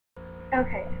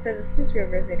Okay, so this is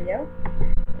River's video.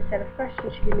 Instead of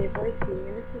questions, she gave me a voice meme,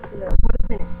 and this is the what is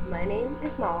my name? My name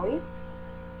is Molly.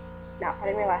 Not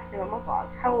putting my last name on my blog.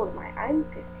 How old am I? I'm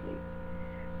 15.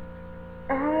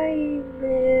 I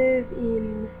live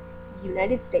in the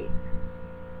United States.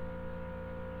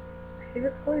 My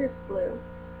favorite color is blue.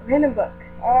 Random book.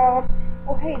 Oh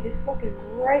hey, this book is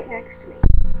right next to me.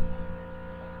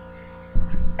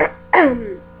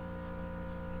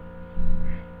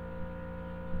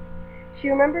 She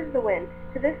remembers the wind.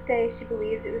 To this day, she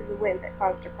believes it was the wind that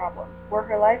caused her problem. Were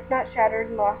her life not shattered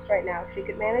and lost right now, she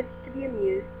could manage to be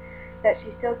amused that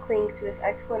she still clings to this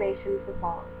explanation for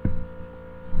falling.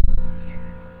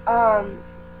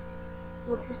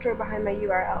 What's the story behind my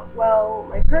URL? Well,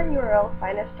 my current URL,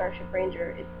 Finest Starship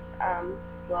Ranger, is,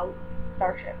 well,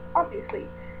 Starship, obviously.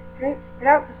 Spit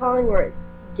out the following words: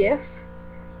 GIF,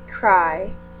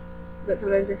 cry, but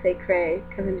sometimes I say crey,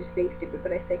 because I'm just being stupid,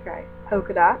 but I say cry.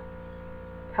 Polka dot,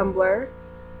 Tumblr,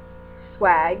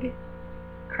 swag,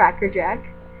 crackerjack,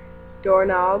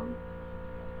 doorknob,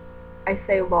 I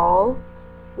say lol,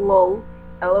 lol,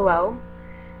 LOL,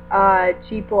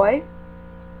 GPOY,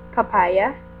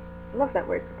 papaya, I love that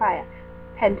word, papaya,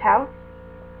 penthouse,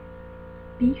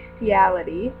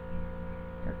 bestiality,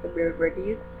 that's a weird word to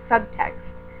use, subtext,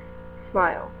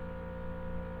 smile.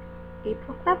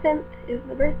 April 7th is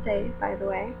the birthday, by the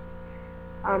way.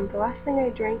 The last thing I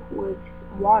drank was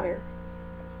water.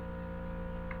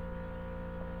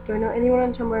 Do I know anyone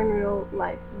on Tumblr in real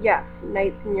life? Yes,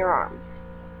 Knights in Your Arms.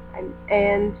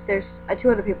 And there's two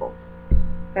other people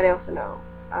that I also know.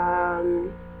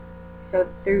 So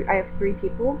I have 3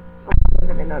 people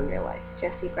that I know in real life: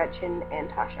 Jessie, Gretchen, and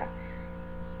Tasha.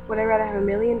 Would I rather have $1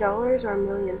 million or 1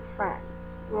 million friends?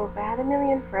 Well, if I had 1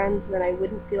 million friends, then I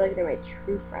wouldn't feel like they're my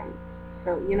true friends.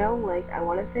 So, you know, like, I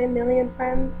want to say 1 million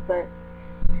friends, but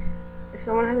if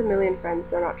someone has 1 million friends,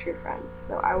 they're not true friends.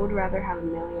 So I would rather have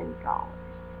 $1 million.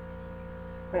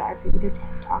 But I have to either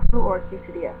taco or a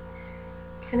quesadilla.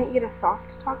 Can I eat a soft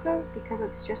taco? Because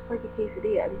it's just like a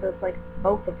quesadilla, and so it's like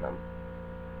both of them.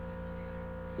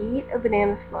 Eat a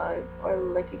banana slug or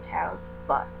lick a cow's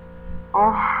butt.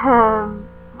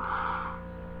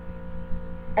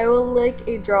 I will lick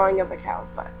a drawing of a cow's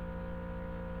butt.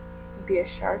 Be a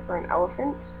shark or an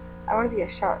elephant? I want to be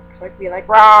a shark, so I can be like,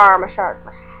 rawr, I'm a shark.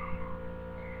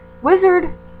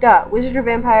 Wizard! Duh. Wizard or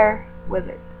vampire?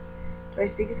 Wizard. Do I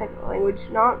speak a second language?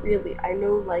 Not really. I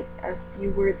know, like, a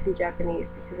few words in Japanese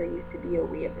because I used to be a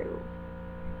weeaboo.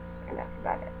 And that's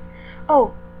about it.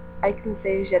 Oh! I can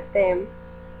say je t'aime.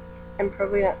 I'm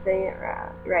probably not saying it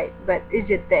right, but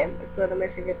je t'aime. It's one of my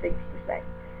favorite things to say.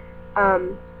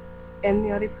 And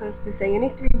the audio post is saying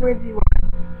any 3 words you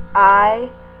want. I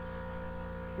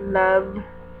love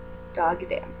dog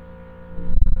damn.